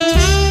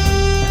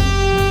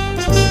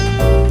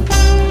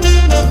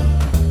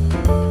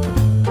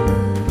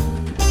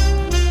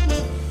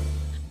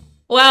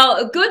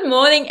Well, good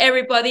morning,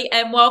 everybody,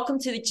 and welcome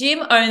to the Gym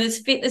Owners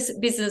Fitness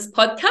Business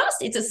Podcast.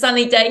 It's a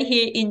sunny day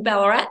here in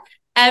Ballarat,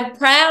 and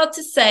proud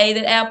to say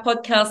that our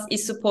podcast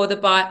is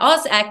supported by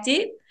Oz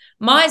Active,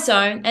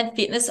 MyZone, and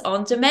Fitness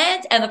on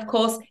Demand, and of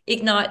course,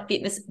 Ignite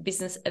Fitness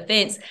Business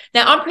Events.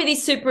 Now, I'm pretty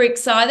super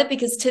excited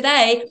because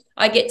today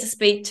I get to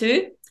speak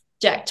to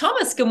Jack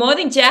Thomas. Good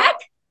morning, Jack.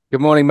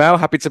 Good morning, Mel.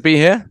 Happy to be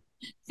here.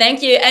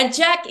 Thank you. And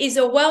Jack is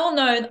a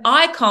well-known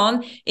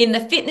icon in the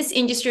fitness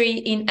industry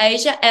in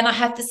Asia, and I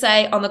have to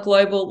say on a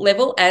global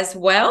level as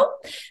well.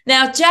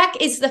 Now,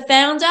 Jack is the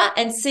founder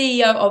and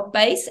CEO of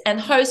Base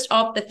and host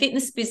of the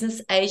Fitness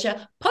Business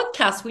Asia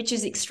podcast, which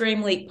is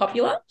extremely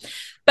popular.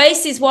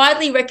 Base is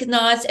widely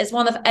recognized as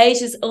one of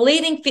Asia's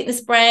leading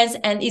fitness brands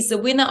and is the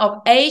winner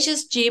of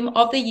Asia's Gym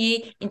of the Year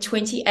in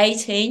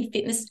 2018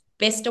 Fitness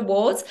Best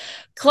Awards,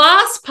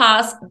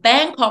 ClassPass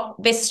Bangkok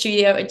Best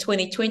Studio in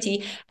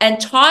 2020, and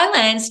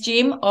Thailand's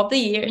Gym of the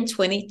Year in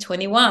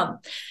 2021.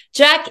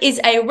 Jack is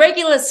a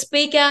regular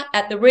speaker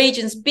at the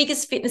region's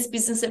biggest fitness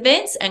business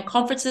events and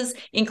conferences,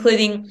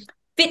 including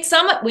Fit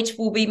Summit, which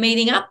will be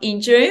meeting up in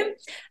June,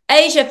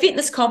 Asia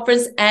Fitness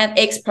Conference, and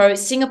Expo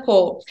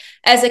Singapore.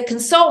 As a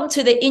consultant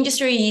to the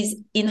industry, he's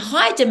in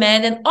high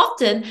demand and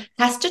often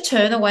has to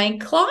turn away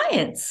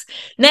clients.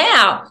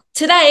 Now,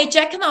 today,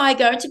 Jack and I are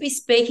going to be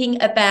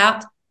speaking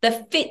about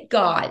the Fit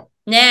Guide.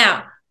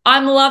 Now,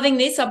 I'm loving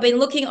this. I've been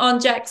looking on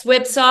Jack's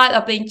website.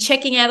 I've been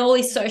checking out all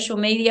his social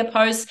media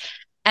posts.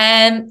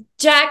 And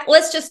Jack,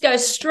 let's just go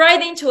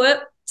straight into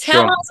it.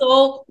 Tell us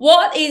all,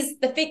 what is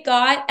the Fit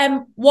Guide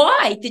and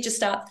why did you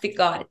start the Fit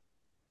Guide?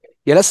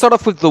 Yeah, let's start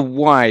off with the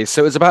why.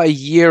 So it was about a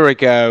year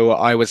ago,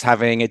 I was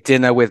having a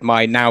dinner with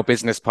my now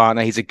business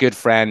partner. He's a good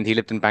friend. He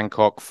lived in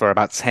Bangkok for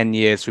about 10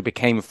 years. We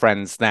became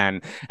friends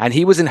then. And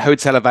he was in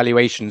hotel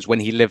evaluations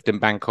when he lived in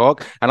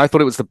Bangkok. And I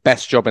thought it was the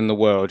best job in the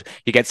world.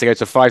 You get to go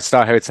to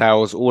five-star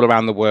hotels all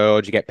around the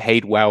world. You get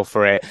paid well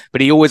for it. But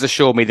he always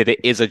assured me that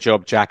it is a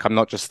job, Jack. I'm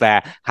not just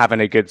there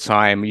having a good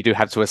time. You do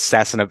have to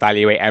assess and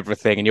evaluate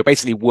everything. And you're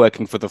basically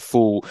working for the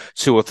full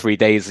 2 or 3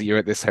 days that you're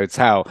at this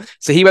hotel.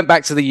 So he went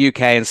back to the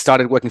UK and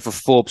started working for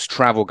Forbes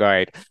Travel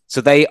Guide.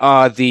 So they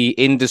are the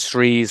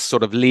industry's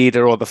sort of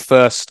leader or the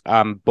first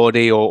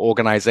body or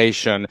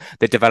organization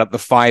that developed the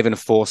 5- and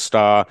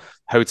 4-star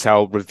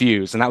hotel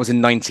reviews. And that was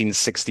in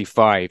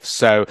 1965.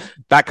 So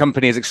that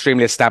company is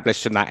extremely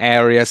established in that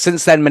area.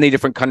 Since then, many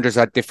different countries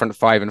had different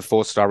 5- and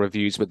 4-star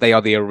reviews, but they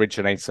are the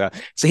originator.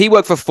 So he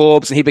worked for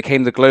Forbes and he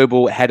became the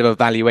global head of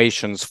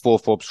evaluations for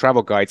Forbes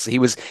Travel Guide. So he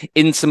was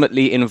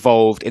intimately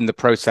involved in the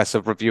process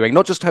of reviewing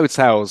not just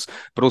hotels,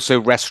 but also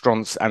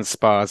restaurants and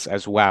spas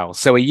as well.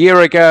 So a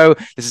year ago,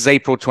 this is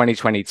April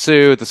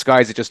 2022, the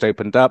skies had just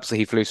opened up. So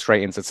he flew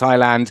straight into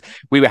Thailand.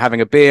 We were having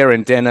a beer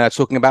and dinner,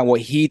 talking about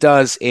what he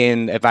does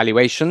in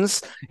evaluations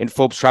in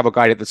Forbes Travel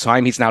Guide at the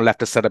time. He's now left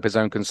to set up his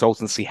own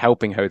consultancy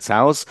helping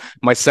hotels.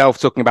 Myself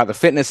talking about the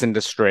fitness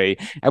industry.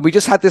 And we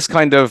just had this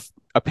kind of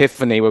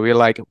epiphany where we were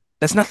like,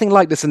 there's nothing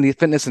like this in the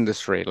fitness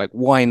industry. Like,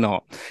 why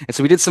not? And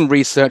so we did some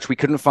research. We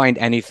couldn't find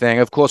anything.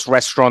 Of course,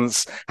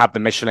 restaurants have the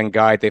Michelin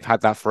Guide. They've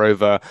had that for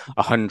over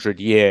 100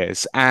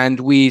 years. And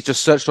we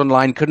just searched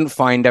online, couldn't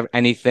find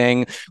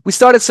anything. We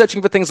started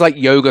searching for things like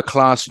Yoga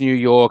Class New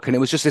York. And it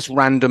was just this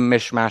random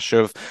mishmash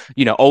of,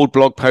 old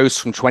blog posts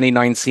from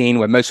 2019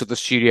 where most of the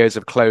studios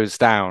have closed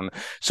down.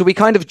 So we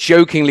kind of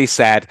jokingly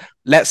said,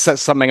 let's set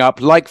something up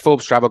like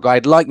Forbes Travel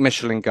Guide, like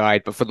Michelin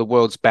Guide, but for the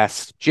world's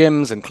best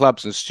gyms and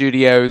clubs and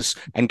studios,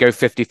 and go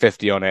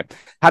 50-50 on it.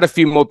 Had a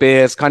few more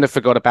beers, kind of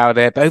forgot about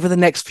it. But over the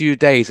next few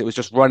days, it was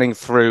just running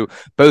through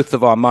both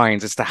of our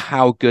minds as to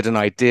how good an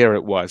idea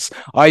it was.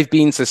 I've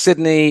been to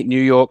Sydney,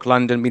 New York,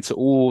 London, been to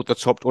all the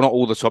top, well, not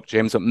all the top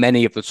gyms, but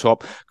many of the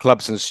top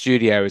clubs and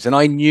studios. And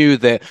I knew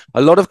that a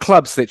lot of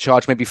clubs that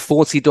charge maybe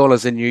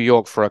 $40 in New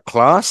York for a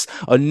class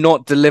are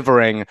not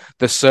delivering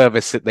the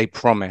service that they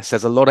promise.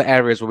 There's a lot of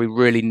areas where we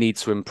really need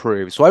to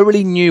improve. So I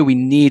really knew we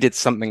needed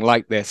something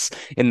like this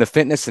in the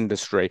fitness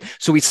industry.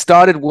 So we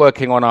started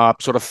working on our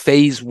sort of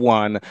phase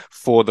 1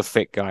 for the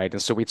Fit Guide.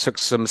 And so we took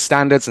some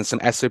standards and some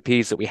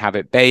SOPs that we have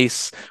at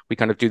Base. We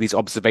kind of do these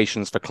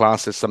observations for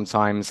classes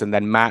sometimes. And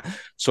then Matt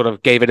sort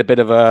of gave it a bit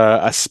of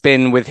a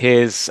spin with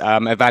his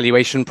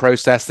evaluation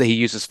process that he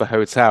uses for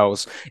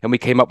hotels. And we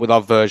came up with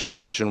our version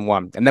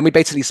 1. And then we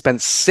basically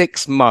spent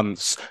 6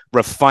 months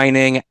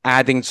refining,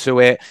 adding to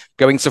it,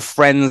 going to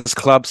friends'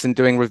 clubs and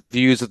doing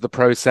reviews of the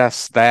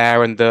process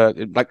there, and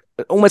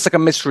almost like a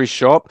mystery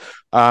shop.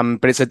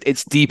 But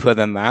it's deeper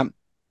than that.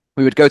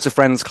 We would go to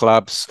friends'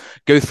 clubs,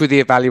 go through the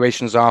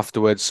evaluations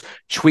afterwards,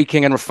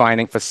 tweaking and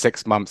refining for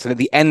 6 months. And at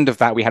the end of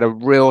that, we had a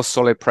real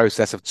solid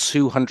process of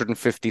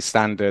 250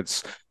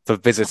 standards for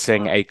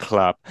visiting a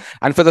club.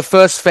 And for the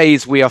first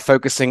phase, we are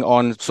focusing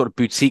on sort of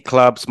boutique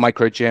clubs,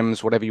 micro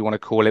gyms, whatever you want to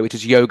call it, which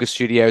is yoga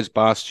studios,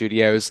 bar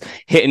studios,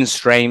 hidden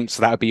strength.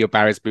 So that would be your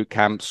Barry's boot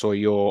camps or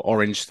your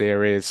Orange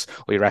Theories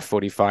or your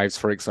F45s,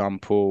 for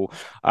example,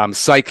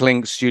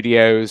 cycling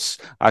studios.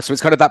 So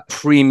it's kind of that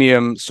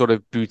premium sort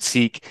of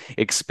boutique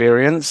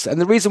experience.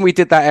 And the reason we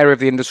did that area of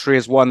the industry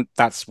is, one,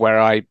 that's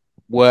where I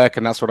work,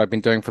 and that's what I've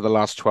been doing for the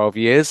last 12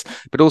 years.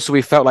 But also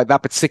we felt like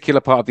that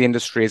particular part of the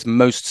industry is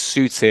most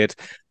suited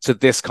to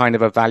this kind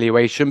of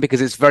evaluation because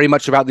it's very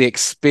much about the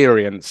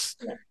experience.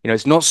 Yeah. You know,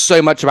 it's not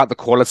so much about the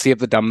quality of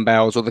the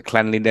dumbbells or the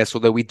cleanliness,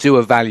 although we do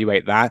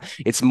evaluate that.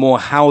 It's more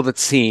how the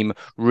team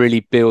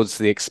really builds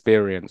the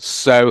experience.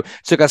 So it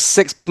took us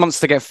 6 months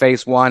to get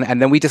phase one,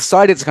 and then we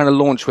decided to kind of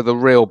launch with a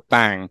real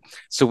bang.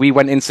 So we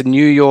went into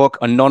New York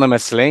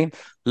anonymously,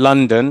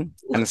 London,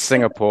 and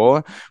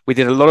Singapore. We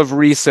did a lot of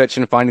research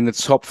in finding the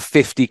top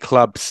 50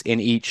 clubs in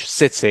each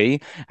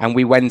city, and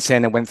we went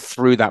in and went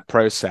through that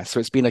process. So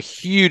it's been a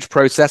huge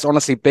process,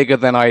 honestly, bigger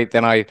than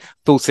I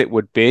thought it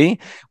would be.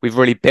 We've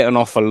really bitten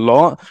off a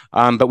lot,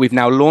 but we've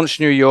now launched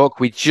New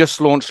York. We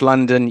just launched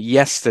London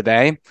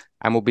yesterday,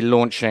 and we'll be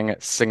launching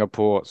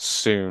Singapore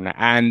soon.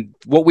 And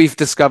what we've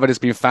discovered has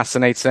been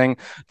fascinating.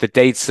 The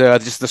data,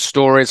 just the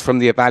stories from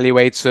the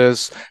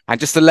evaluators, and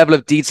just the level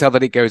of detail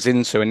that it goes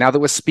into. And now that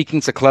we're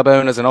speaking to club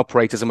owners and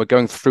operators and we're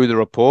going through the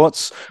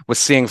reports, we're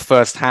seeing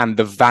firsthand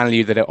the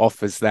value that it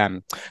offers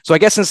them. So I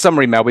guess in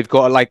summary, Mel, we've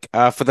got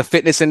for the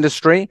fitness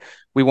industry,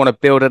 we want to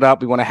build it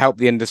up. We want to help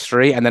the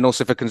industry. And then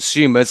also for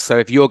consumers. So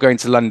if you're going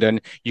to London,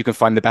 you can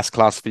find the best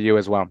class for you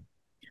as well.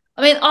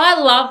 I mean, I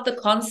love the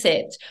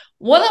concept.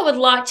 What I would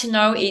like to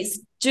know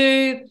is,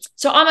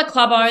 so I'm a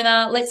club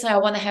owner. Let's say I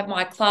want to have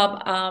my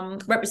club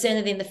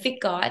represented in the Fit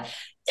Guide.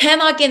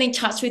 Can I get in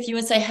touch with you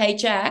and say, hey,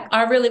 Jack,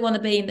 I really want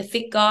to be in the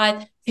Fit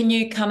Guide. Can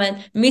you come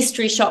and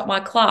mystery shop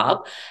my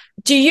club?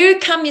 Do you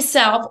come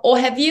yourself, or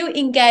have you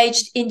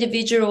engaged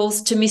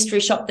individuals to mystery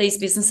shop these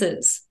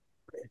businesses?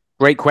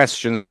 Great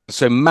question.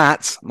 So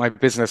Matt, my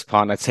business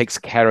partner, takes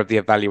care of the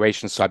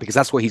evaluation side because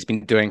that's what he's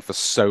been doing for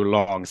so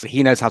long. So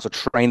he knows how to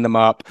train them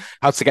up,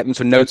 how to get them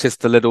to notice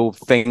the little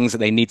things that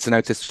they need to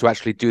notice to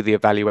actually do the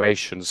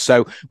evaluation.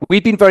 So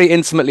we've been very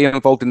intimately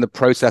involved in the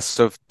process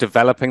of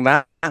developing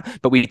that,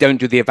 but we don't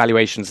do the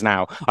evaluations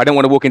now. I don't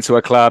want to walk into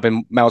a club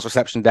and Mel's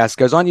reception desk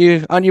goes, aren't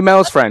you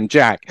Mel's friend,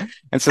 Jack?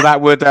 And so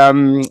that would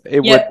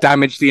would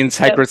damage the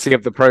integrity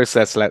of the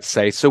process, let's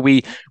say. So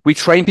we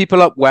train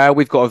people up well.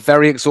 We've got a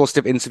very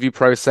exhaustive interview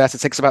process. It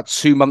takes about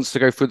 2 months to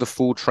go through the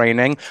full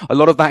training. A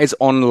lot of that is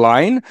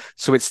online.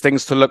 So it's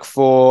things to look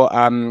for.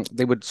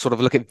 They would sort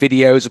of look at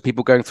videos of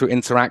people going through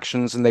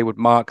interactions and they would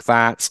mark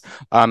that,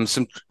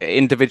 some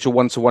individual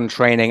one-to-one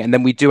training. And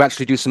then we do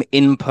actually do some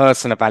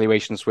in-person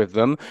evaluations with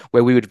them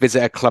where we would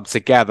visit a club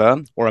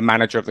together, or a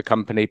manager of the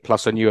company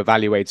plus a new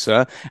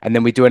evaluator. And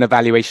then we do an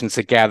evaluation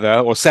together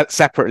or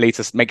separately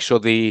to make sure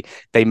they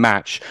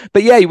match.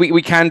 But yeah,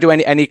 we can do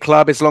any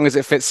club as long as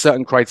it fits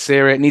certain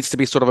criteria. It needs to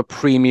be sort of a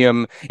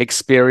premium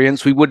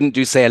experience. We wouldn't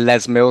do, say, a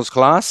Les Mills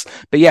class.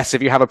 But yes,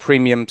 if you have a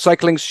premium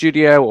cycling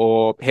studio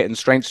or HIIT and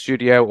strength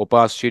studio or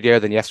bar studio,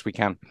 then yes, we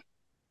can.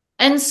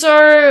 And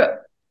so,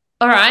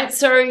 all right,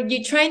 so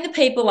you train the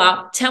people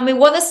up. Tell me,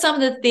 what are some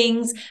of the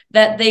things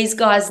that these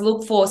guys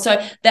look for?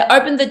 So they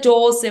open the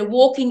doors, they're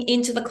walking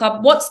into the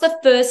club. What's the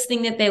first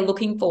thing that they're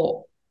looking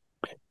for?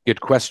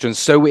 Good question.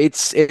 So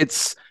it's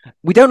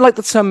we don't like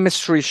the term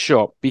mystery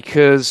shop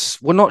because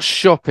we're not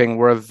shopping,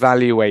 we're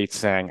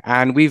evaluating.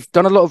 And we've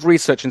done a lot of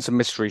research into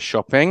mystery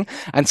shopping.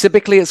 And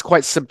typically it's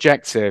quite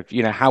subjective.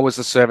 You know, how was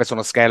the service on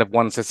a scale of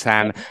 1 to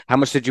 10? How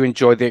much did you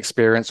enjoy the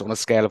experience on a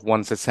scale of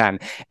 1 to 10?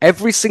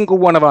 Every single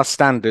one of our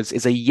standards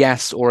is a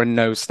yes or a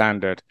no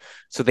standard.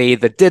 So they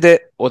either did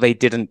it or they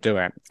didn't do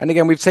it. And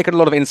again, we've taken a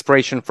lot of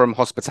inspiration from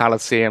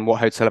hospitality and what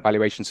hotel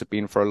evaluations have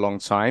been for a long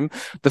time.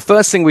 The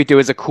first thing we do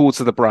is a call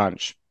to the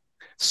branch.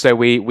 So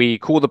we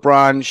call the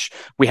branch,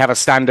 we have a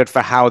standard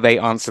for how they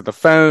answer the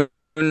phone,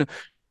 the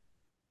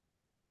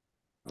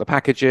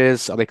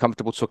packages, are they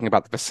comfortable talking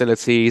about the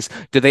facilities?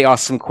 Do they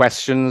ask some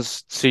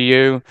questions to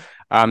you?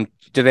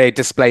 Do they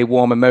display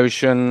warm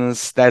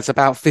emotions? There's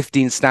about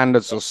 15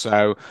 standards or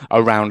so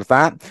around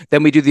that.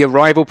 Then we do the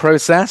arrival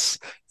process.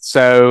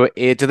 So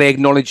do they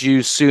acknowledge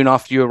you soon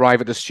after you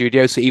arrive at the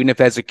studio? So even if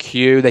there's a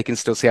queue, they can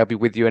still say, I'll be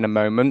with you in a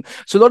moment.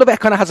 So a lot of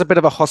it kind of has a bit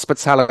of a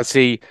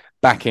hospitality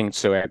backing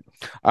to it.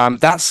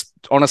 That's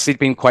honestly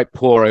been quite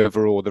poor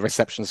overall, the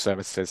reception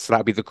services. So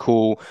that'd be the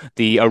call,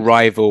 the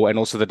arrival, and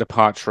also the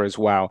departure as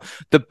well.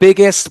 The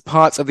biggest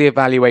part of the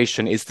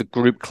evaluation is the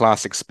group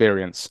class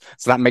experience.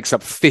 So that makes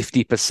up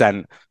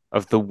 50%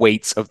 of the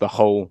weight of the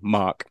whole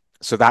mark.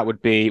 So that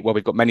would be, well,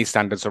 we've got many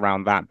standards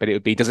around that, but it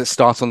would be, does it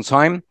start on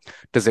time?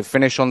 Does it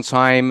finish on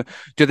time?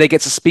 Do they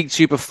get to speak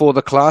to you before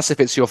the class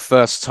if it's your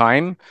first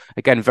time?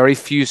 Again, very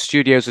few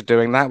studios are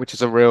doing that, which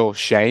is a real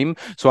shame.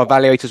 So our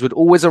evaluators would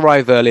always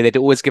arrive early. They'd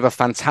always give a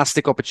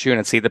fantastic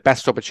opportunity, the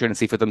best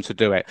opportunity for them to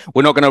do it.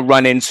 We're not going to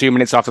run in 2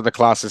 minutes after the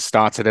class has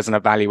started as an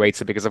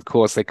evaluator because, of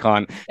course, they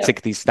can't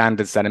tick these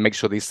standards then and make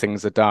sure these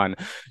things are done.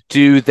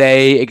 Do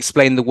they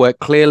explain the work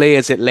clearly?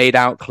 Is it laid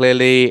out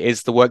clearly?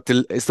 Is the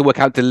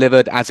workout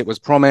delivered as it was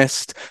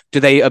promised?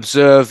 Do they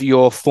observe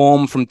your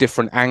form from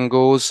different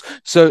angles?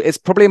 So it's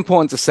probably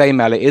important to say,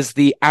 Mel, it is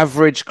the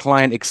average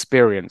client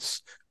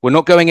experience. We're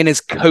not going in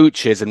as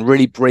coaches and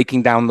really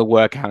breaking down the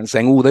workout and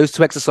saying, oh, those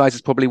two exercises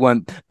probably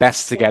weren't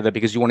best together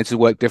because you wanted to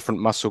work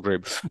different muscle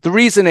groups. The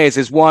reason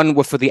is one,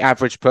 we're for the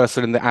average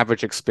person and the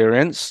average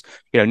experience,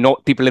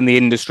 not people in the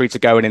industry to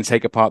go in and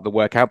take apart the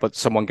workout, but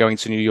someone going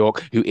to New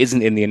York who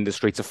isn't in the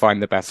industry to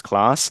find the best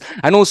class.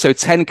 And also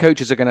 10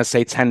 coaches are going to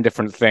say 10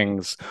 different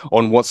things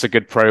on what's a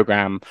good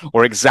program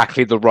or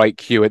exactly the right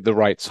cue at the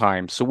right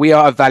time. So we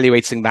are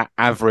evaluating that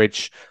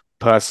average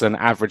person,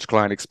 average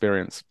client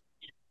experience.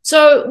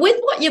 So with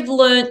what you've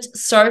learned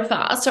so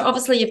far, so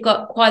obviously you've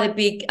got quite a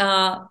big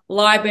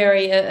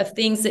library of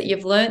things that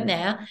you've learned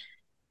now.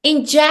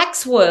 In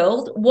Jack's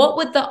world, what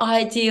would the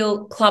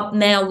ideal club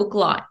now look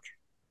like?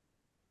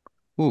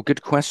 Oh,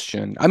 good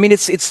question. I mean,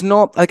 it's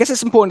not, I guess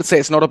it's important to say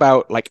it's not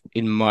about like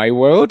in my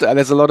world.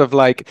 There's a lot of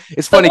like,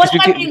 it's funny. But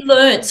what have you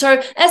learned? So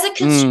as a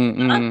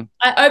consumer,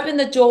 I open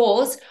the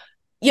doors.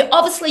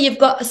 You've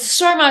got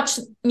so much,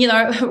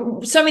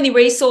 so many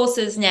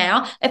resources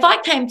now. If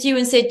I came to you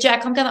and said,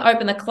 Jack, I'm going to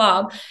open a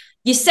club,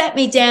 you sat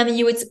me down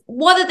and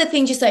what are the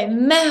things you say?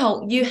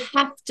 Mel, you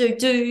have to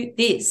do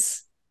this.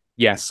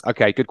 Yes.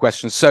 Okay. Good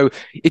question. So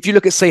if you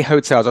look at, say,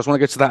 hotels, I just want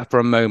to go to that for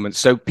a moment.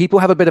 So people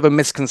have a bit of a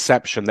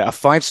misconception that a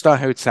 5-star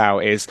hotel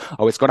is,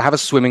 it's got to have a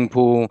swimming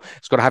pool.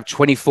 It's got to have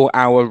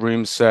 24-hour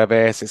room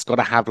service. It's got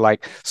to have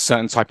like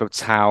certain type of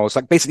towels,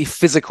 like basically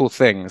physical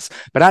things.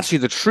 But actually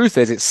the truth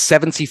is it's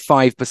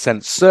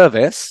 75%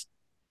 service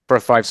for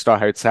a 5-star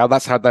hotel.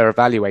 That's how they're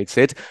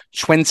evaluated.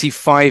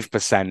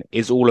 25%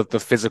 is all of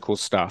the physical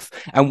stuff.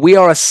 And we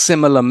are a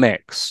similar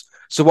mix.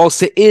 So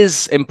whilst it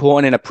is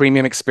important in a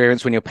premium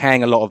experience when you're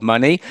paying a lot of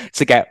money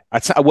to get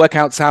a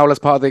workout towel as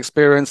part of the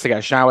experience, to get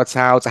a shower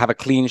towel, to have a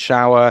clean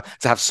shower,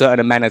 to have certain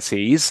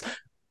amenities,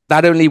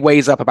 that only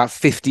weighs up about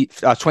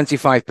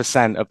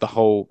 25% of the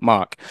whole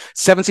mark.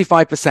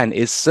 75%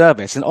 is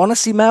service. And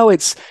honestly, Mel,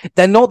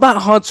 they're not that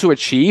hard to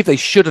achieve. They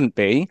shouldn't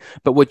be,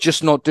 but we're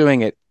just not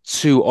doing it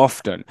too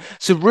often.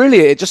 So really,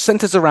 it just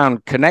centers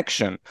around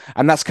connection.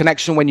 And that's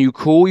connection when you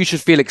call. You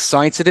should feel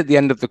excited at the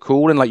end of the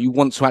call and like you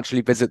want to actually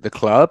visit the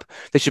club.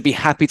 They should be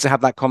happy to have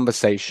that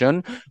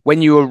conversation.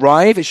 When you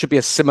arrive, it should be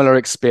a similar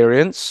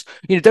experience.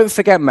 Don't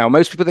forget, Mel,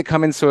 most people that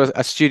come into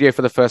a studio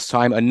for the first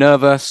time are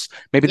nervous.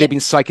 Maybe they've been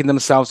psyching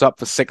themselves up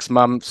for 6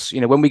 months.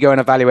 When we go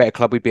and evaluate a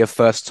club, we'd be a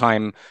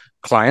first-time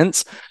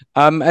clients.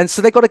 And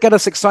so they've got to get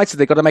us excited.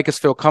 They've got to make us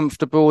feel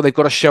comfortable. They've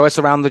got to show us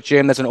around the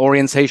gym. There's an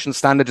orientation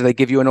standard. Do they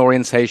give you an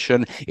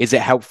orientation? Is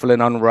it helpful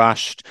and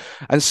unrushed?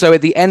 And so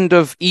at the end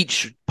of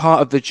each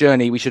part of the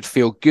journey, we should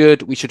feel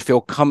good. We should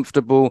feel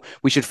comfortable.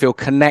 We should feel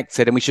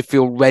connected, and we should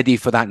feel ready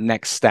for that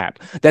next step.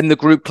 Then the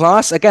group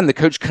class, again, the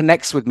coach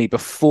connects with me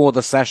before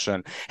the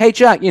session. Hey,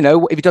 Jack, have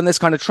you done this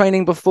kind of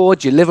training before?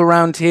 Do you live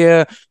around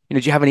here? Do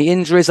you have any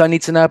injuries I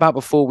need to know about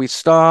before we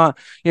start?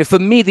 For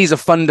me, these are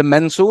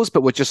fundamentals,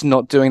 but we're just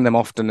not doing them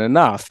often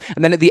enough.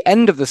 And then at the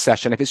end of the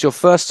session, if it's your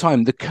first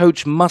time, the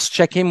coach must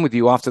check in with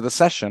you after the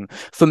session.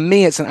 For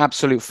me, it's an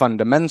absolute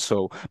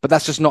fundamental, but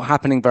that's just not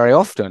happening very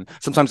often.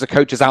 Sometimes the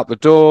coach is out the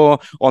door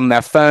on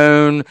their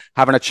phone,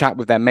 having a chat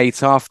with their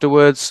mate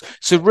afterwards.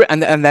 So,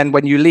 and then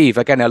when you leave,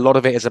 again, a lot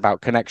of it is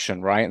about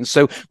connection, right? And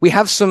so we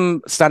have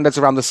some standards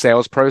around the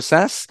sales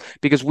process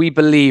because we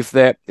believe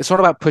that it's not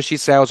about pushy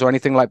sales or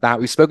anything like that.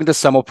 We've spoken to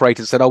some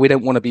operators said, we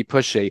don't want to be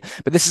pushy,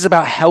 but this is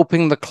about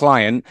helping the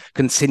client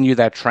continue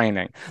their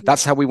training.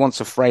 That's how we want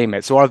to frame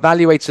it. So our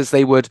evaluators,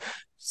 they would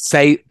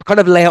say, kind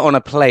of lay it on a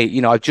plate.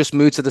 I've just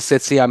moved to the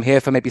city. I'm here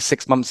for maybe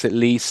 6 months at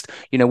least.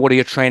 What are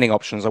your training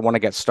options? I want to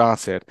get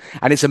started.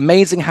 And it's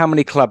amazing how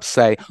many clubs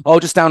say,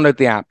 just download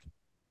the app,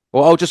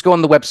 or I'll just go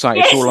on the website.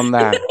 Yes. It's all on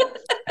there.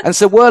 And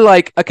so we're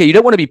like, okay, you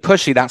don't want to be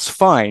pushy. That's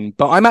fine.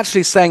 But I'm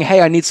actually saying, hey,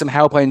 I need some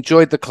help. I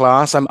enjoyed the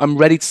class. I'm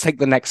ready to take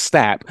the next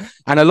step.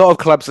 And a lot of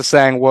clubs are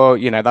saying, well,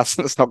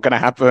 that's not going to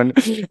happen.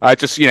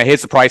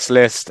 Here's the price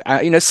list.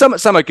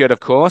 Some are good, of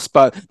course,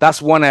 but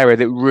that's one area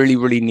that really,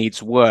 really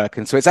needs work.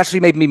 And so it's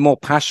actually made me more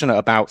passionate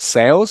about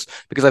sales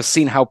because I've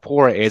seen how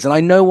poor it is. And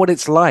I know what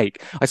it's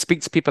like. I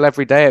speak to people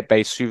every day at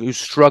Base who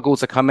struggle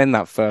to come in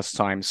that first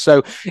time.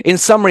 So in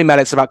summary, Mel,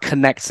 it's about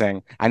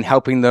connecting and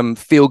helping them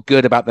feel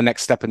good about the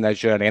next step in their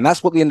journey. And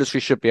that's what the industry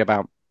should be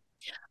about.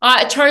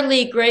 I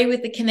totally agree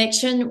with the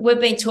connection.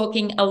 We've been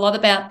talking a lot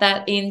about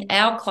that in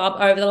our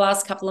club over the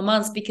last couple of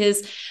months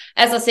because,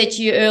 as I said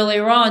to you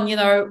earlier on,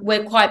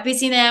 we're quite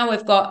busy now.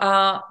 We've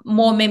got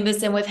more members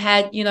than we've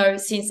had,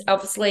 since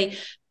obviously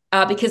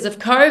because of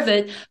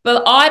COVID.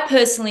 But I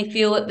personally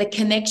feel that the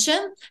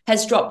connection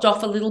has dropped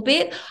off a little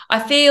bit. I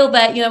feel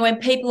that, when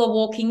people are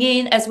walking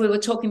in, as we were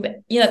talking about,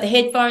 the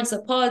headphones,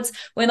 the pods,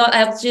 we're not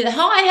able to do the,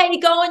 hi, how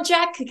you going,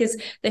 Jack? Because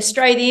they're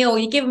straight in, or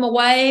you give them a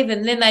wave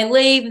and then they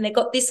leave and they've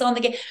got this on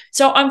again.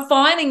 So I'm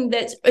finding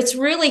that it's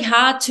really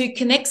hard to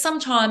connect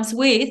sometimes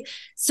with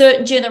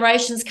certain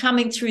generations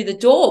coming through the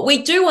door.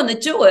 We do want to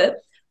do it,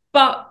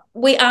 but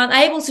we aren't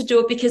able to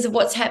do it because of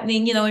what's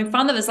happening, in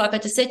front of us. Like I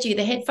just said to you,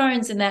 the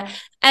headphones and that.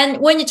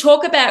 And when you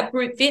talk about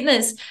group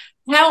fitness,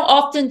 how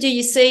often do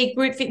you see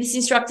group fitness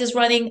instructors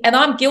running, and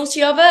I'm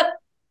guilty of it,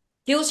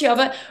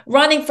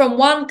 running from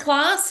one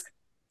class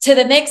to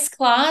the next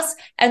class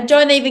and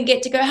don't even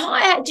get to go,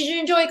 hi, did you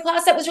enjoy your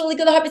class? That was really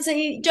good. I hope to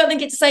see you. Don't even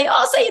get to say,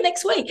 I'll see you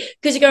next week,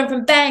 because you're going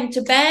from bang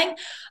to bang.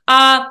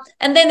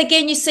 And then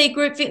again, you see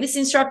group fitness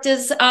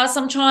instructors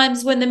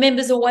sometimes when the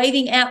members are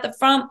waiting out the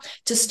front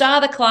to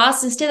start the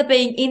class, instead of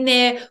being in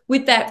there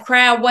with that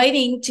crowd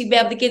waiting to be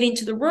able to get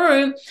into the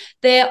room,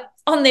 they're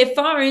on their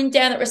phone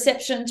down at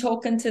reception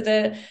talking to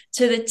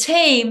the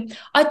team.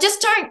 I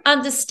just don't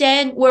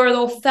understand where it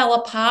all fell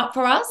apart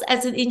for us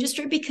as an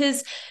industry,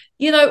 because,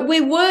 you know,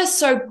 we were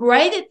so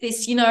great at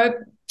this, you know,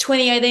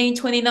 2018,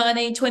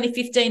 2019,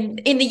 2015,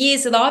 in the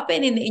years that I've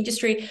been in the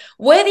industry.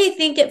 Where do you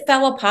think it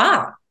fell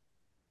apart?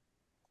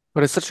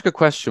 But it's such a good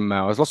question,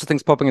 Mel. There's lots of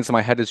things popping into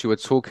my head as you were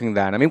talking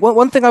then. I mean,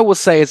 one thing I will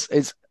say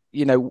is,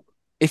 you know,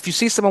 if you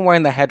see someone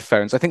wearing their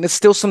headphones, I think there's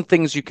still some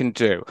things you can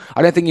do.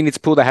 I don't think you need to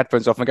pull their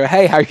headphones off and go,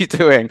 hey, how are you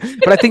doing?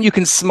 But I think you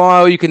can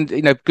smile, you can,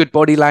 you know, good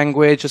body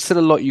language. There's still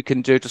a lot you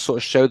can do to sort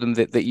of show them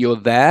that you're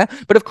there.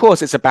 But of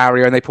course, it's a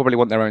barrier and they probably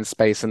want their own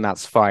space, and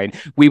that's fine.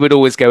 We would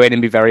always go in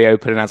and be very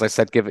open. And as I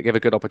said, give a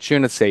good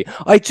opportunity.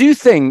 I do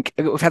think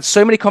we've had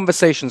so many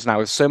conversations now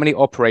with so many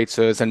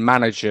operators and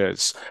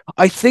managers.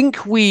 I think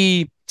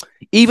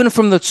even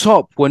from the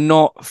top, we're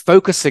not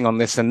focusing on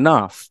this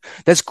enough.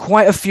 There's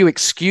quite a few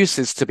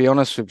excuses, to be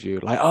honest with you.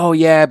 Like, oh,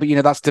 yeah, but, you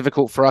know, that's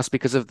difficult for us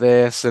because of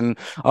this. And,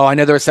 oh, I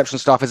know the reception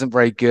staff isn't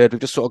very good.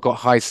 We've just sort of got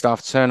high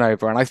staff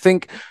turnover. And I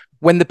think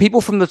when the people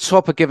from the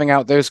top are giving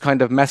out those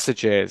kind of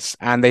messages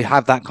and they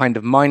have that kind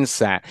of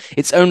mindset,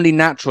 it's only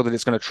natural that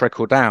it's going to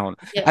trickle down.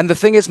 Yeah. And the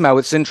thing is, Mel,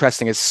 what's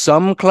interesting is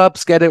some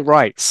clubs get it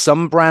right.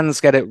 Some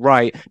brands get it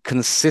right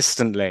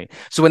consistently.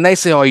 So when they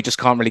say, oh, you just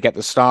can't really get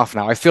the staff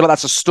now, I feel like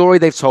that's a story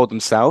they've told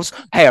themselves.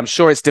 Hey, I'm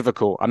sure it's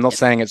difficult. I'm not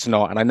saying it's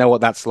not. And I know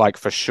what that's like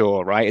for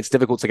sure, right? It's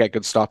difficult to get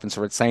good staff and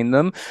to retain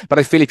them. But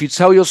I feel if you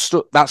tell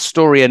that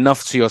story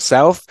enough to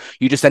yourself,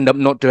 you just end up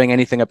not doing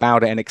anything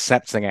about it and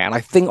accepting it. And I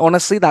think,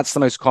 honestly, that's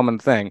the most common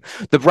thing.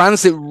 The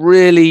brands that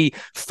really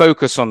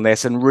focus on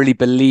this and really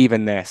believe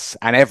in this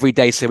and every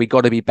day say we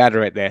got to be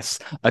better at this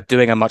are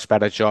doing a much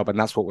better job, and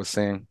that's what we're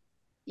seeing.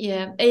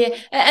 Yeah. And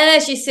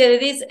as you said,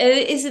 it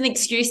is an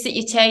excuse that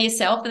you tell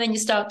yourself, and then you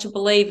start to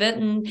believe it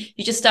and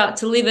you just start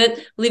to live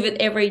it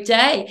every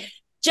day.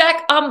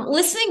 Jack, I'm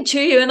listening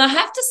to you, and I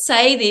have to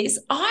say this,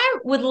 I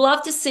would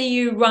love to see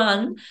you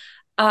run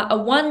a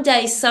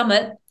one-day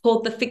summit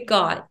called the Fit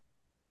Guide.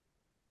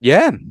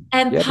 Yeah.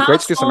 And great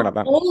to do something like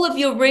that. All of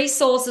your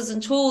resources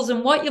and tools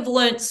and what you've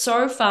learned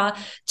so far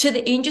to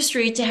the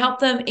industry to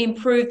help them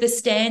improve the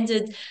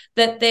standard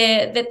that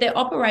they're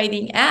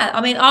operating at.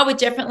 I mean, I would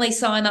definitely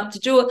sign up to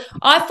do it.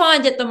 I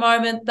find at the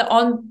moment the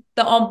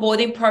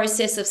onboarding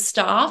process of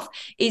staff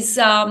is,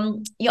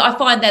 I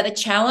find that a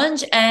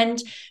challenge.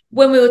 And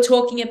when we were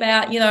talking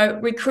about,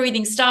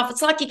 recruiting staff,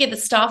 it's like you get the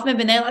staff member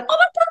and they're like, oh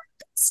my God,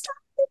 staff.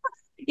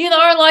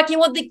 Like you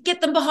want to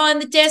get them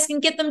behind the desk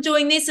and get them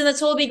doing this, and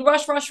it's all a big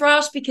rush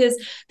because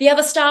the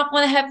other staff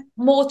want to have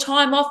more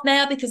time off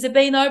now because they've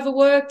been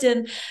overworked.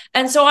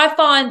 And so I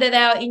find that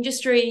our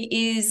industry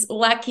is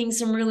lacking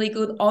some really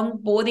good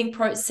onboarding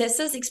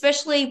processes,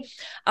 especially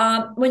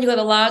when you've got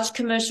a large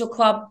commercial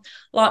club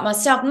like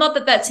myself. Not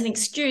that that's an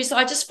excuse.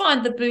 I just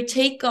find the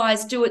boutique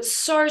guys do it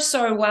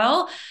so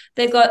well.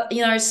 They've got,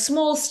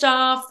 small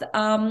staff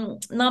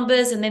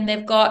numbers, and then they're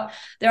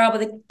able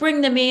to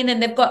bring them in,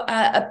 and they've got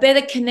a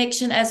better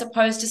connection as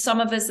opposed to some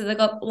of us that have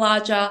got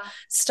larger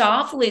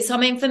staff lists. I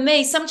mean, for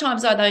me,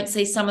 sometimes I don't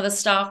see some of the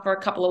staff for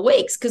a couple of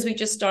weeks because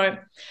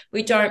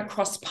we don't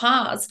cross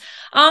paths.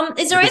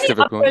 Is there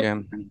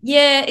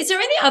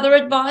any other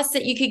advice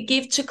that you could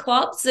give to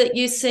clubs that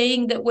you're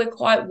seeing that we're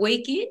quite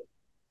weak in?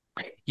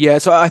 Yeah,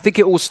 so I think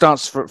it all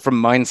starts from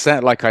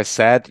mindset, like I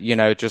said,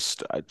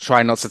 just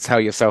try not to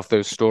tell yourself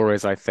those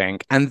stories, I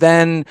think. And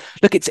then,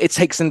 look, it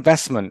takes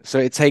investment. So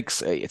it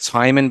takes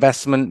time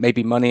investment,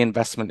 maybe money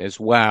investment as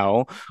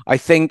well. I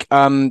think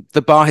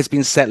the bar has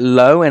been set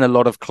low in a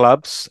lot of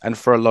clubs and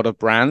for a lot of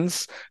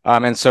brands.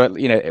 And so,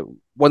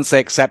 once they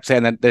accept it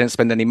and then they don't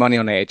spend any money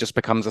on it, it just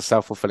becomes a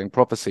self-fulfilling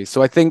prophecy.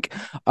 So I think,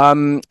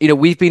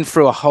 we've been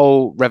through a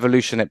whole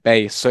revolution at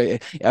Base. So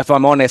if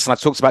I'm honest, and I've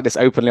talked about this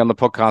openly on the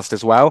podcast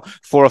as well,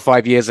 4 or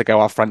 5 years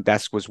ago, our front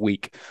desk was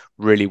weak,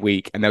 really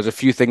weak. And there was a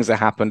few things that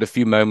happened, a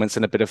few moments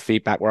and a bit of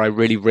feedback where I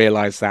really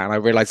realized that. And I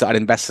realized that I'd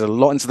invested a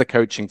lot into the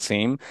coaching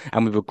team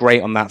and we were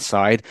great on that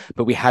side,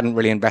 but we hadn't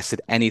really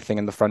invested anything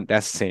in the front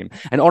desk team.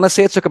 And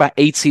honestly, it took about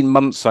 18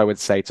 months, I would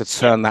say, to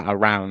turn that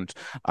around.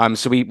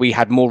 So we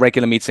had more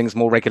regular meetings,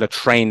 more regular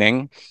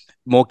training,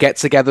 more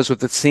get-togethers with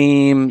the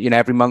team.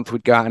 Every month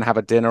we'd go out and have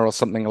a dinner or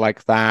something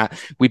like that.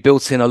 We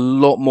built in a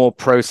lot more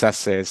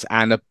processes,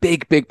 and a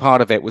big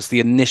part of it was the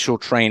initial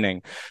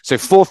training. So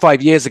 4 or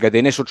 5 years ago, the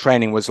initial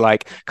training was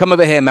like, come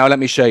over here, Mel, let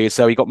me show you.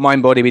 So you got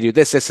Mind Body, we do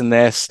this, and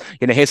this.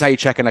 Here's how you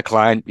check in a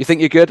client. You think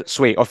you're good?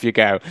 Sweet, off you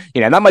go.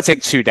 And that might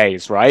take 2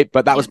 days, right?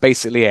 But that was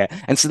basically it.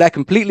 And so they're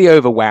completely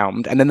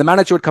overwhelmed. And then the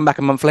manager would come back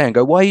a month later and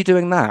go, why are you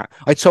doing that?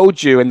 I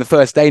told you in the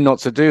first day not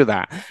to do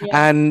that.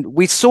 Yeah. And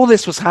we saw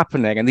this was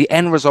happening, and the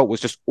end result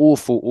was just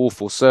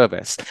awful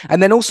service.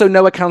 And then also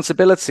no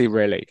accountability,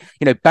 really.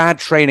 Bad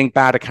training,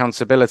 bad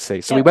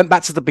accountability. So we went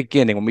back to the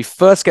beginning. When we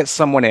first get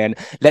someone in,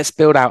 let's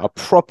build out a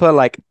proper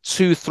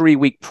 2-3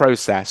 week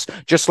process,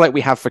 just like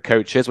we have for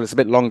coaches. Well, it's a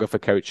bit longer for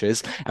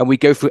coaches. And we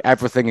go through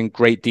everything in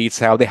great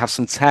detail. They have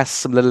some tests,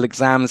 some little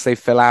exams they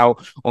fill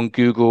out on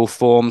Google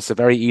Forms. They're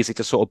very easy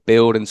to sort of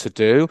build and to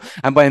do.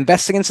 And by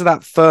investing into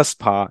that first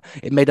part,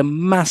 it made a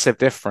massive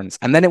difference.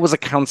 And then it was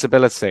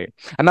accountability.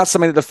 And that's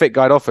something that the Fit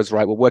Guide offers,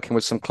 right? We're working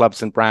with some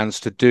clubs and brands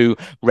to do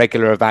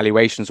regular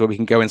evaluations where we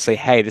can go and say,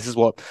 hey, this is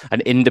what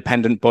an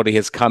independent body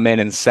has come in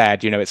and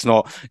said. It's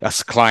not a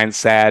client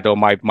said or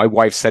my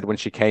wife said when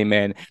she came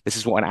in. This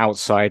is what an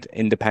outside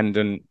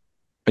independent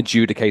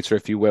adjudicator,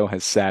 if you will,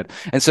 has said.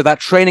 And so that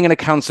training and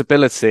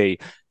accountability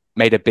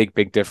made a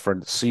big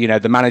difference. So,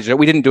 the manager,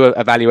 we didn't do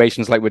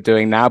evaluations like we're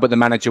doing now, but the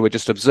manager would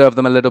just observe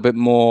them a little bit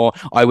more.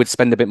 I would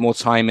spend a bit more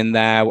time in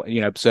there,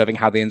 observing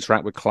how they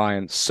interact with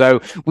clients. So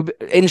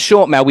in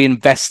short, Mel, we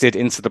invested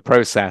into the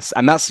process.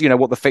 And that's,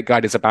 what the Fit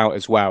Guide is about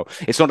as well.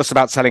 It's not just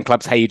about telling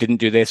clubs, hey, you didn't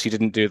do this, you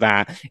didn't do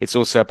that. It's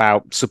also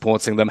about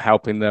supporting them,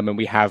 helping them. And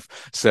we have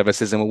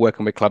services and we're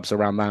working with clubs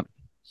around that.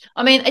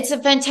 I mean, it's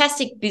a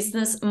fantastic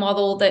business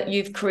model that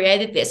you've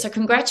created there. So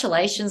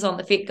congratulations on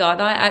the Fit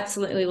Guide. I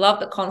absolutely love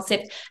the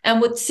concept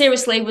and would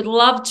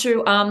love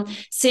to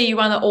see you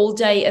run an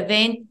all-day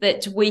event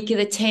that we could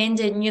attend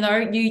and,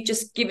 you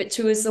just give it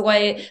to us the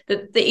way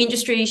that the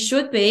industry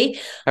should be.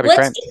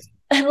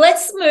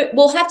 Let's move.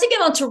 We'll have to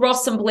get on to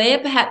Ross and Blair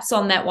perhaps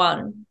on that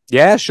one.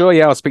 Yeah, sure.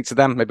 Yeah, I'll speak to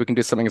them. Maybe we can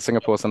do something in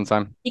Singapore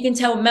sometime. You can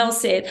tell Mel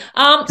said.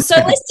 So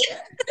let's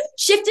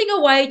shifting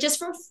away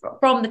just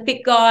from the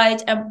Fit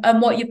Guide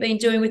and what you've been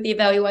doing with the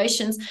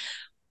evaluations.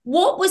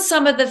 What were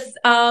some of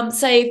the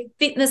say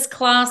fitness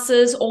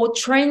classes or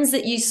trends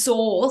that you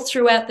saw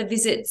throughout the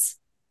visits?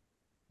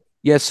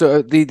 Yeah,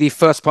 so the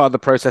first part of the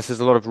process is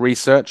a lot of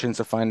research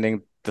into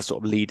finding the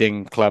sort of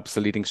leading clubs, the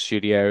leading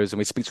studios, and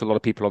we speak to a lot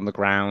of people on the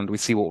ground. We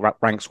see what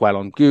ranks well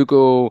on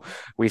Google.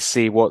 We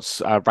see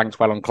what's ranked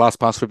well on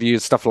ClassPass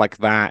reviews, stuff like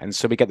that. And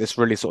so we get this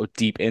really sort of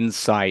deep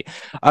insight.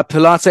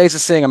 Pilates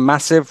is seeing a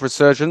massive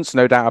resurgence,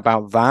 no doubt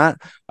about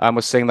that. We're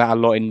seeing that a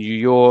lot in New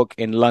York,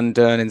 in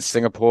London, in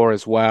Singapore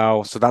as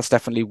well. So that's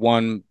definitely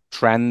one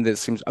trend that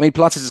seems,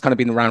 Pilates has kind of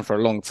been around for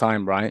a long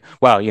time, right?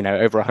 Well,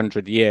 over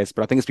 100 years,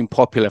 but I think it's been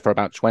popular for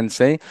about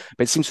 20.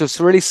 But it seems to have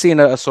really seen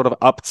a sort of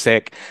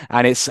uptick,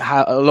 and it's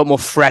a lot more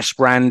fresh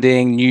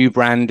branding, new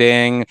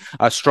branding.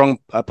 Strong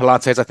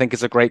Pilates, I think,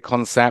 is a great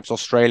concept,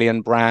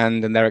 Australian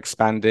brand, and they're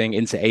expanding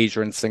into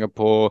Asia and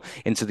Singapore,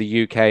 into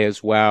the UK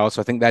as well.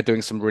 So I think they're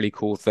doing some really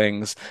cool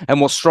things. And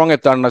what Strong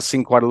have done, and I've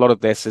seen quite a lot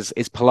of this, is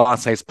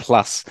Pilates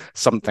plus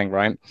something,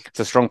 right?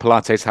 So Strong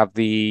Pilates have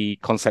the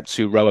Concept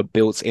 2 rower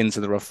built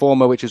into the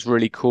Reformer, which is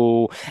really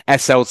cool.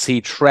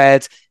 SLT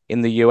Tread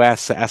in the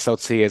US. So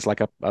SLT is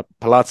like a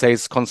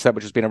Pilates concept,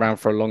 which has been around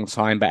for a long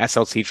time, but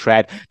SLT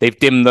Tread, they've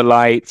dimmed the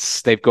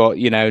lights, they've got,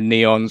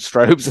 neon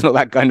strobes and all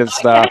that kind of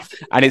stuff.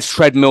 And it's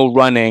treadmill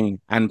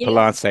running and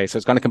Pilates. So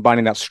it's kind of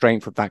combining that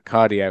strength with that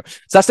cardio.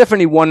 So that's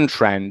definitely one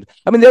trend.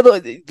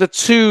 The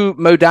two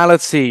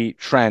modality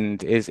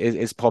trend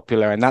is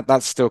popular, and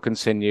that's still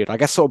continued. I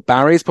guess sort of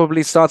Barry's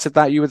probably started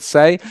that, you would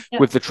say,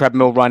 with the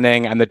treadmill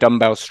running and the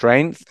dumbbell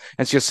strength.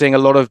 And so you're seeing a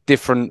lot of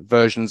different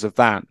versions of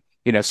that.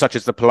 Such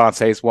as the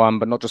Pilates one,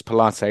 but not just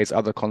Pilates,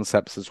 other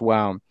concepts as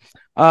well.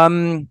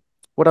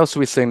 What else are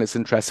we seeing that's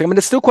interesting?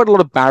 There's still quite a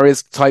lot of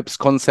barriers types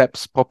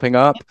concepts popping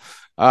up.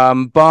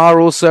 Bar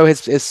also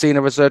has seen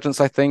a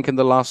resurgence, I think, in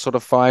the last sort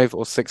of 5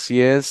 or 6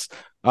 years.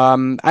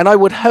 And I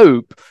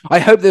hope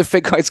that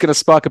Fit Guide is going to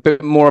spark a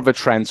bit more of a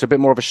trend, so a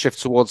bit more of a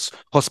shift towards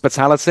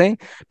hospitality,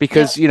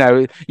 because,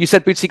 you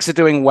said boutiques are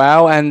doing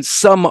well, and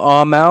some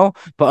are, Mel,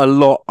 but a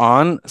lot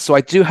aren't. So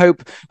I do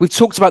hope, we've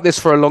talked about this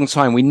for a long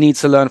time. We need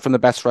to learn from the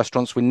best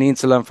restaurants. We need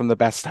to learn from the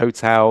best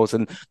hotels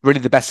and really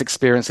the best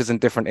experiences in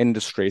different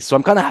industries. So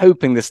I'm kind of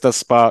hoping this does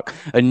spark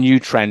a new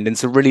trend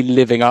into really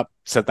living up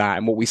to that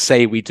and what we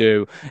say we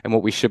do and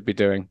what we should be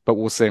doing, but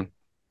we'll see.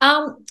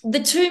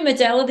 The two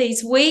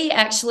modalities, we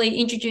actually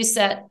introduced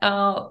that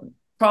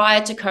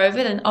prior to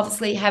COVID and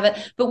obviously have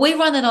it, but we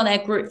run it on our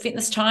group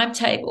fitness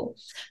timetable.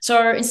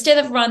 So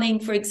instead of running,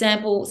 for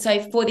example,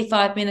 say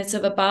 45 minutes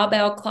of a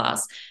barbell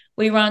class,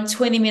 we run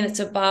 20 minutes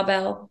of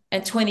barbell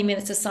and 20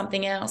 minutes of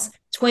something else,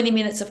 20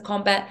 minutes of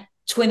combat,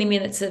 20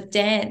 minutes of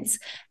dance.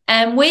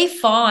 And we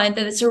find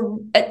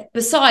that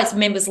besides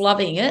members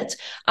loving it,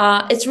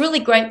 it's really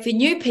great for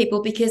new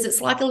people because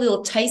it's like a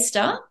little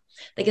taster.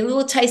 They get a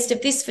little taste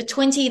of this for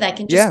 20. They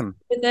can just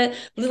with a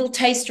little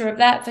taster of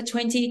that for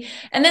 20.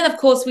 And then, of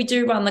course, we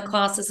do run the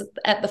classes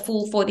at the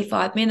full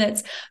 45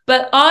 minutes.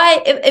 But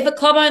if a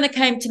club owner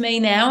came to me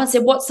now and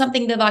said, what's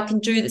something that I can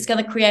do that's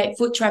going to create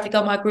foot traffic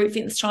on my group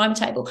fitness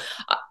timetable?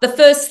 The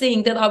first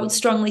thing that I would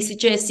strongly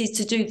suggest is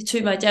to do the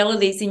two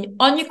modalities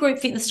on your group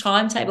fitness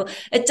timetable.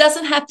 It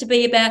doesn't have to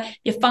be about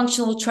your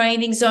functional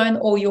training zone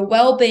or your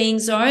well-being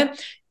zone.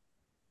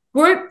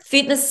 group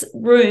fitness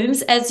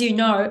rooms, as you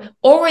know,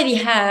 already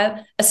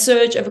have a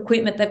surge of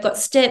equipment. They've got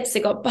steps,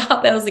 they've got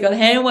barbells, they've got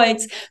hand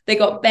weights, they've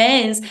got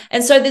bands.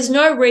 And so there's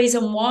no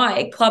reason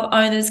why club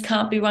owners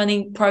can't be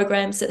running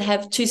programs that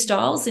have two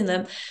styles in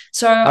them.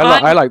 So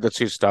I like the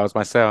two styles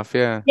myself.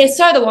 Yeah. Yeah,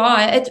 so do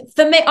I.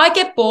 For me, I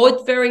get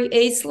bored very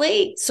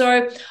easily.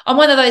 So I'm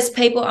one of those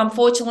people,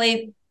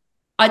 unfortunately,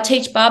 I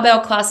teach barbell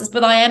classes,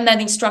 but I am that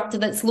instructor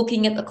that's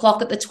looking at the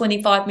clock at the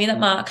 25-minute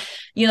mark,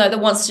 that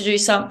wants to do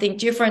something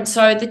different.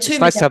 So the two It's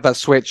nice to have that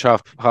switch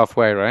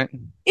halfway, right?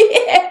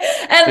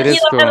 Yeah. And it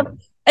is cool.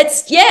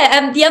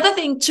 And the other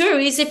thing too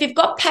is if you've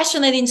got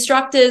passionate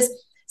instructors,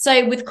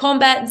 say with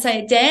combat and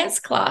say a dance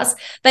class,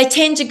 they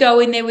tend to go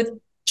in there with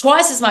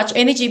twice as much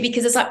energy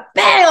because it's like,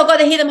 bang, I've got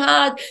to hit them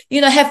hard,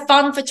 have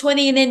fun for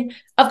 20, and then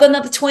I've got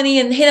another 20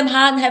 and hit them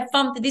hard and have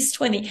fun for this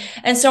 20.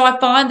 And so I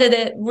find that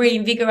it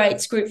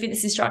reinvigorates group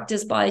fitness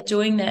instructors by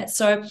doing that.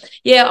 So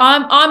yeah,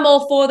 I'm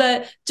all for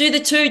do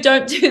the two,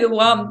 don't do the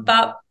one,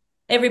 but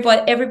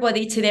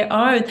everybody to their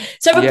own.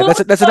 So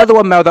there's another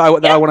one, Mel,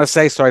 that I want to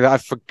say, sorry, that I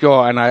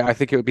forgot, and I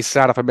think it would be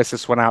sad if I miss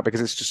this one out because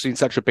it's just been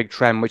such a big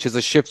trend, which is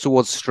a shift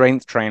towards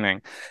strength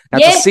training. Now,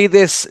 to see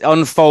this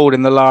unfold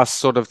in the last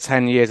sort of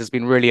 10 years has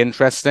been really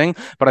interesting,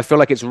 but I feel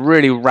like it's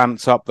really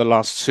ramped up the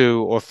last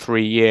 2 or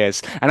 3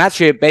 years. And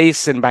actually at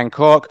base in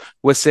Bangkok,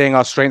 we're seeing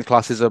our strength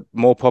classes are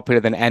more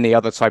popular than any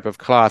other type of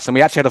class. And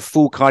we actually had a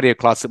full cardio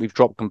class that we've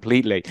dropped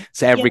completely.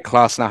 So every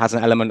class now has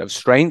an element of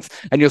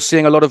strength, and you're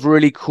seeing a lot of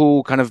really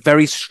cool kind of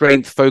very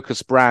strength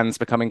focused brands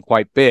becoming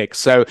quite big.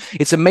 So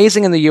it's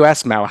amazing in the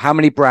US, Mel, how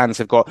many brands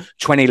have got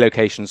 20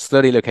 locations,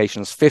 30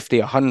 locations, 50,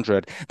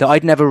 100 that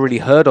I'd never really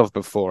heard of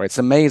before. It's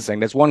amazing.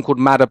 There's one called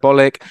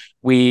Metabolic.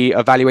 We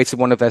evaluated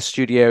one of their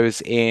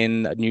studios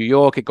in New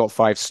York. It got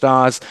 5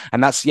 stars.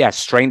 And that's,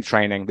 strength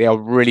training. They are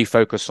really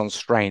focused on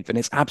strength, and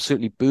it's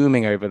absolutely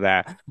booming over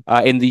there.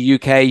 In the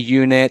UK,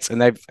 Unit, and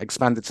they've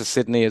expanded to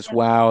Sydney as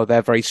well.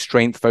 They're very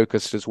strength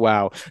focused as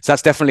well. So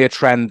that's definitely a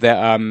trend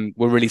that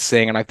we're really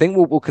seeing. And I think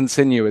we'll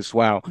continue as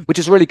well, which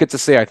is really good to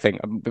see. I think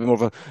a bit more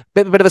of a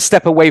bit of a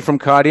step away from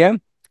cardio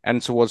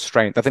and towards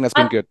strength. I think that's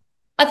been good.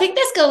 I think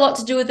that's got a lot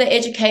to do with the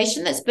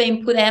education that's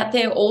being put out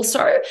there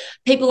also.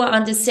 People are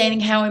understanding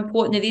how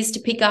important it is to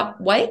pick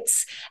up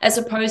weights as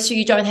opposed to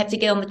you don't have to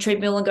get on the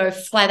treadmill and go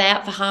flat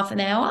out for half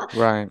an hour.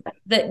 Right.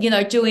 That,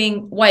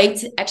 doing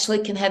weight actually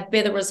can have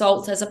better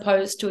results as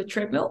opposed to a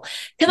treadmill.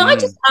 Can I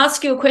just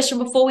ask you a question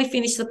before we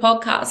finish the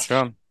podcast?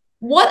 Sure.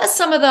 What are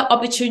some of the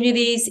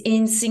opportunities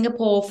in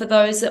Singapore for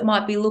those that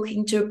might be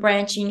looking to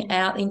branching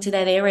out into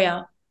that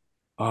area?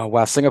 Oh,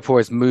 wow. Singapore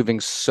is moving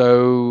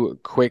so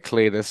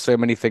quickly. There's so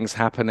many things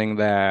happening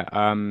there.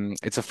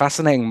 It's a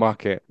fascinating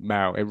market,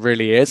 Mel. It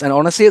really is. And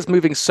honestly, it's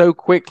moving so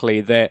quickly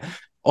that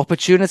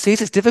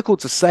opportunities, it's difficult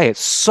to say. It's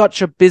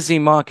such a busy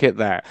market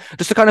there.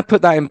 Just to kind of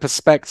put that in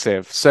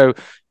perspective. So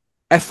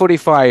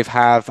F45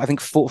 have, I think,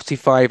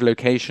 45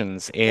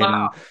 locations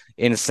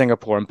in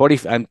Singapore,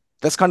 and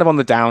that's kind of on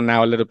the down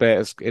now a little bit,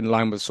 as in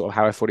line with sort of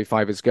how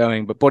F45 is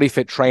going. But Body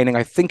Fit Training,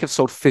 I think, have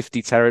sold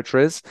 50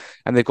 territories,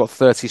 and they've got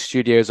 30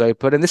 studios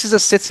open. And this is a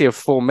city of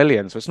 4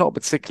 million, so it's not a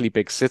particularly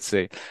big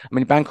city. I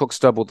mean, Bangkok's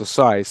doubled the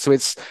size. So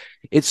it's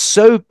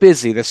so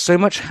busy. There's so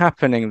much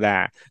happening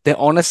there that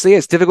honestly,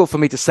 it's difficult for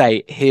me to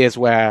say, here's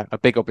where a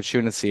big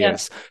opportunity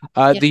is.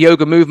 The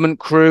Yoga Movement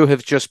crew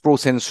have just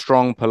brought in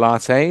Strong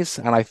Pilates,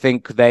 and I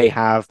think they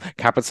have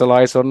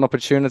capitalized on an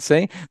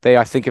opportunity. They,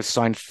 I think, have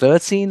signed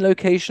 13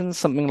 locations,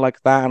 something like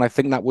that. And I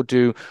think that will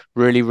do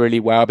really, really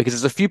well because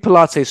there's a few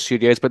Pilates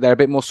studios, but they're a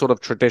bit more sort of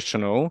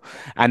traditional.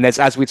 And there's,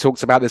 as we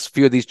talked about, there's a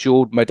few of these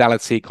dual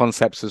modality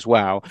concepts as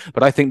well.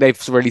 But I think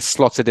they've really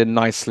slotted in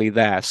nicely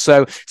there.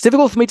 So it's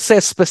difficult for me to say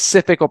a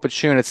specific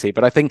opportunity,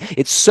 but I think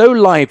it's so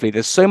lively.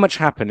 There's so much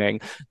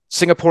happening.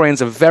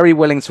 Singaporeans are very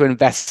willing to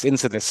invest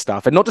into this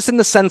stuff, and not just in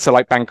the center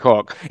like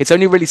Bangkok. It's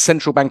only really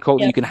central Bangkok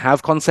that you can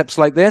have concepts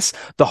like this.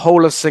 The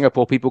whole of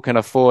Singapore, people can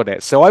afford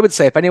it. So I would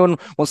say if anyone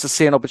wants to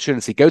see an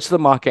opportunity, go to the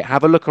market,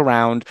 have a look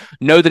around,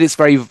 know that it's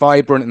very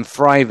vibrant and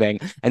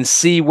thriving, and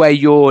see where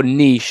your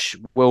niche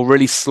will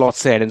really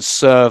slot in and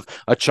serve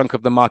a chunk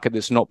of the market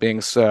that's not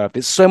being served.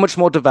 It's so much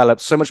more developed,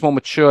 so much more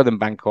mature than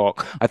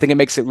Bangkok. I think it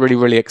makes it really,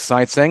 really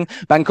exciting.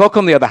 Bangkok,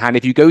 on the other hand,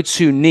 if you go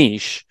too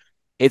niche,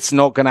 it's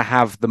not going to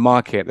have the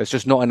market. There's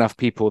just not enough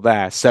people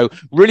there. So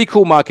really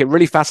cool market,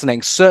 really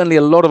fascinating. Certainly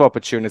a lot of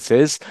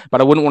opportunities,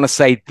 but I wouldn't want to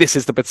say this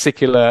is the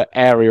particular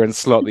area and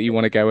slot that you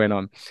want to go in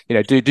on.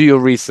 Do your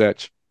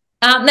research.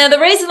 Now, the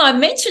reason I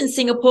mentioned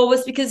Singapore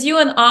was because you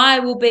and I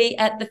will be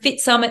at the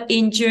Fit Summit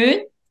in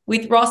June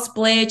with Ross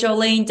Blair,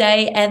 Jolene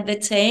Day, and the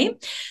team.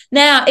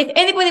 Now, if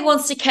anybody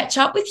wants to catch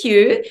up with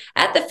you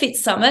at the Fit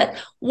Summit,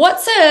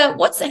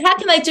 how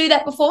can they do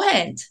that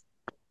beforehand?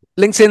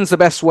 LinkedIn's the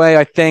best way,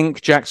 I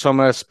think. Jack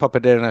Thomas,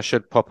 Popadina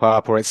should pop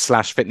up, or it's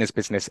 /Fitness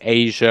Business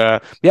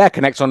Asia. Yeah,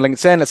 connect on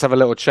LinkedIn. Let's have a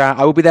little chat.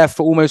 I will be there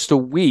for almost a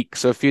week,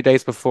 so a few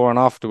days before and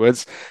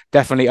afterwards.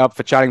 Definitely up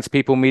for chatting to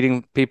people,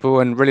 meeting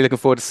people, and really looking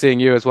forward to seeing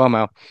you as well,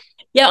 Mel.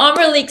 Yeah, I'm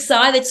really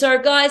excited. So,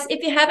 guys,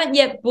 if you haven't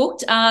yet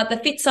booked the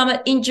Fit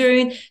Summit in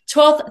June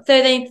 12th,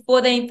 13th,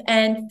 14th,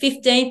 and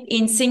 15th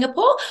in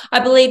Singapore, I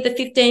believe the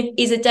 15th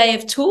is a day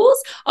of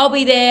tours. I'll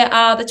be there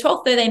the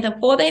 12th, 13th,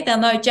 and 14th. I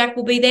know Jack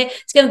will be there.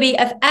 It's going to be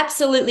an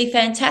absolutely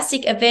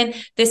fantastic event.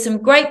 There's some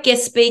great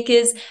guest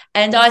speakers,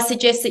 and I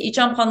suggest that you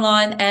jump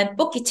online and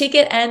book your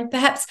ticket and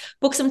perhaps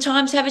book some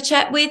time to have a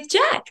chat with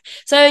Jack.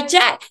 So,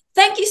 Jack,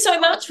 thank you so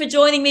much for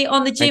joining me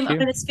on the Gym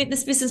Owners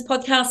Fitness Business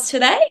podcast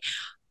today.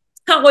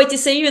 Can't wait to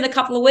see you in a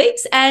couple of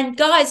weeks. And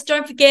guys,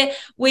 don't forget,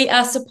 we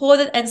are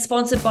supported and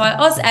sponsored by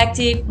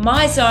AusActive,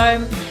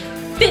 MyZone,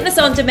 Fitness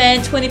on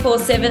Demand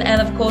 24/7, and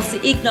of course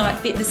the Ignite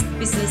Fitness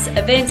Business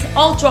events.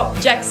 I'll drop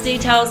Jack's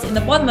details in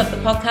the bottom of the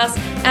podcast,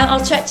 and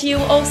I'll chat to you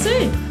all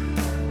soon.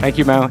 Thank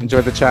you, Mel.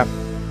 Enjoy the chat.